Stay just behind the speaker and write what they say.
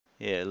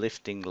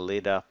lifting the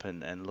lid up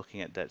and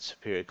looking at that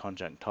superior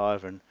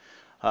conjunctiva. And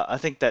I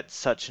think that's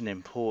such an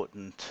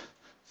important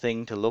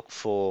thing to look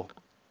for,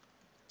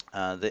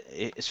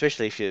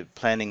 especially if you're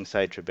planning,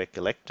 say,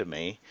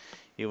 trabeculectomy.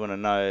 You want to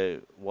know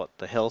what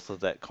the health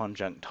of that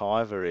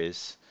conjunctiva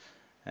is.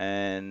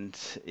 And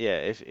yeah,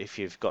 if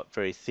you've got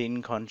very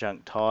thin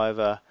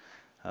conjunctiva,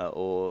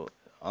 or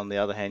on the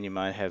other hand, you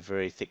may have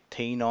very thick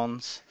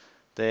tenons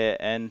there,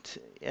 and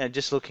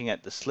just looking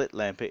at the slit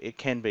lamp, it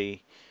can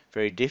be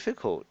very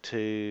difficult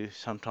to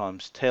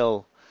sometimes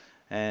tell.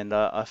 And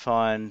I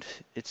find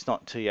it's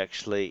not till you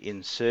actually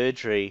in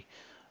surgery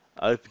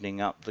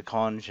opening up the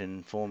conj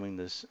and forming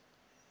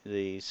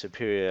the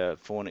superior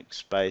fornix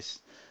space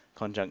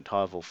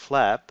conjunctival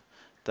flap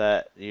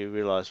that you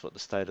realize what the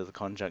state of the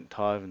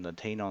conjunctiva and the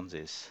tenons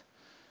is.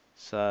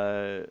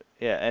 So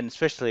yeah, and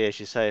especially as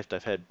you say, if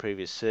they've had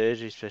previous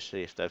surgery,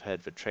 especially if they've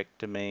had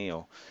vitrectomy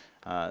or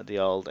the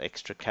old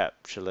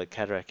extracapsular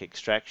cataract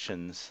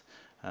extractions,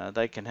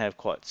 they can have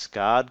quite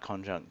scarred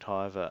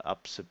conjunctiva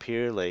up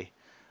superiorly.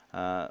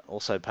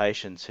 Also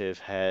patients who have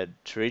had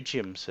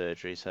pterygium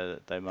surgery, so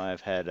that they may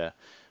have had a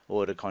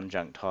aorta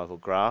conjunctival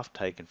graft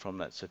taken from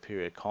that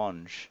superior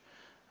conj,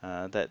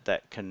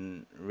 that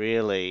can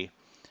really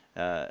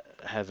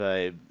have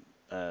a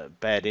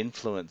bad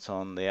influence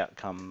on the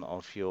outcome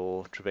of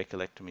your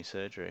trabeculectomy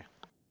surgery.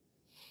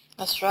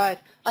 That's right.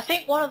 I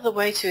think one of the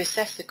ways to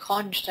assess the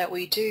conj that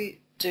we do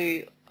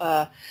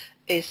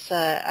is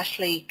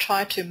actually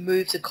try to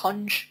move the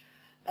conj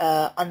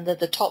under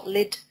the top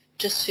lid,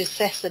 just to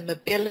assess the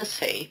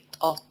mobility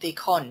of the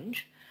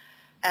conj.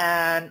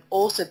 And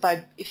also,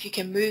 if you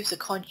can move the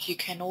conj, you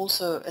can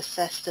also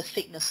assess the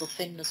thickness or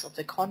thinness of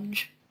the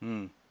conj.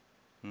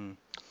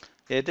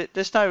 Yeah,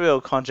 there's no real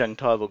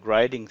conjunctival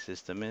grading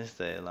system, is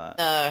there?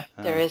 No,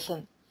 there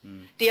isn't.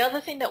 The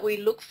other thing that we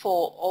look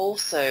for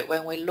also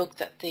when we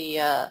looked at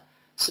the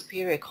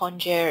superior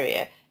conj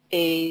area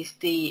is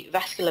the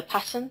vascular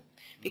pattern,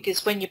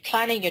 because when you're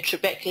planning your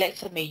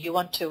trabeculectomy, you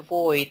want to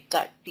avoid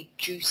that big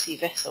juicy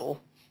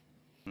vessel.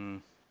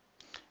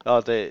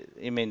 Oh,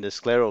 you mean the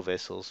scleral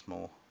vessels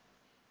more,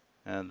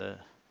 and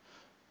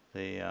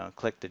the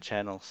collected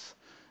channels.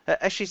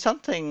 Actually,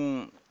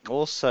 something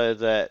also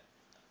that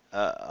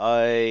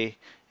I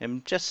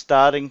am just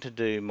starting to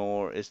do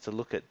more is to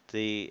look at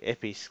the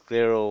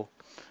episcleral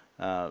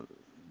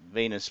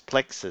venous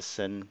plexus,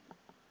 and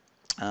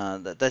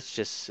that's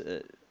just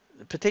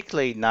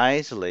particularly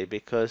nasally,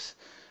 because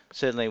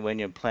certainly when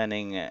you're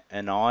planning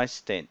an eye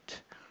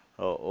stent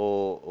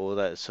or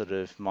that sort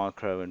of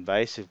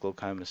micro-invasive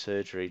glaucoma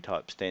surgery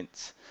type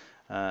stents,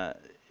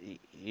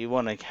 you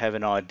want to have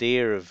an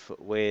idea of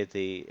where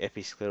the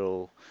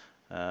episcleral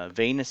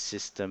venous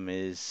system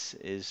is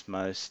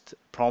most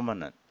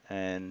prominent,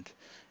 and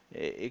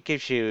it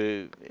gives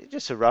you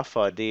just a rough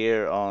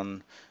idea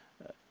on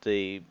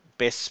the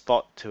best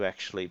spot to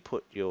actually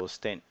put your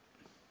stent.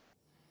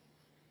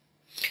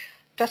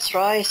 That's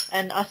right,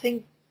 and I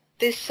think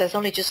this has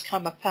only just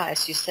come about,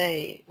 as you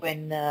say,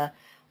 when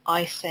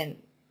iStent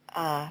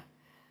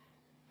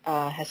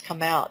has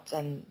come out,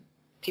 and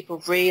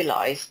people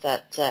realize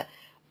that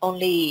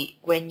only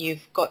when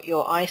you've got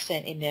your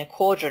iStent in a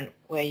quadrant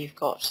where you've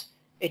got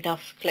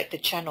enough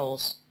collected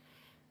channels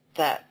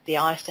that the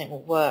iStent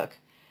will work.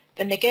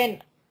 Then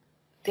again,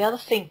 the other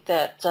thing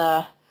that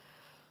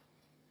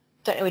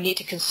that we need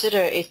to consider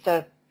is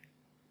that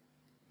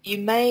you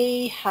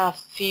may have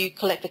few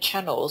collected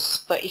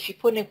channels, but if you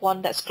put in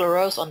one that's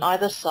sclerosed on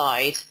either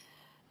side,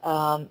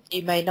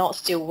 you may not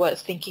still work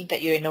thinking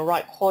that you're in the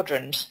right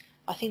quadrant.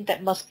 I think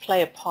that must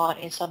play a part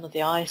in some of the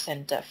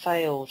iStent that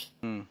failed.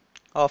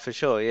 Oh, for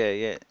sure,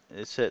 yeah.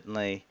 It's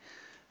certainly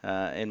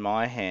in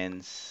my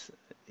hands.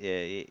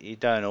 Yeah, you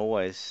don't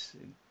always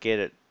get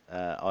it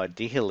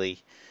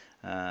ideally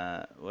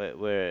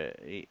where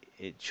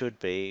it should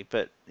be,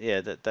 but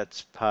yeah,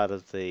 that's part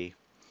of the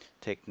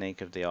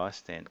technique of the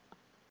iStent.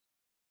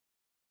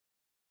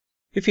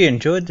 If you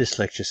enjoyed this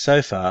lecture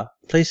so far,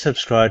 please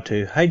subscribe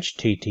to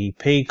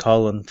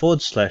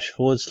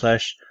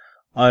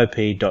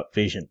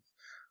http://iop.vision.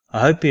 I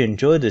hope you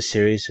enjoyed this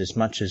series as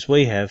much as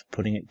we have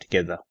putting it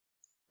together.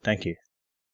 Thank you.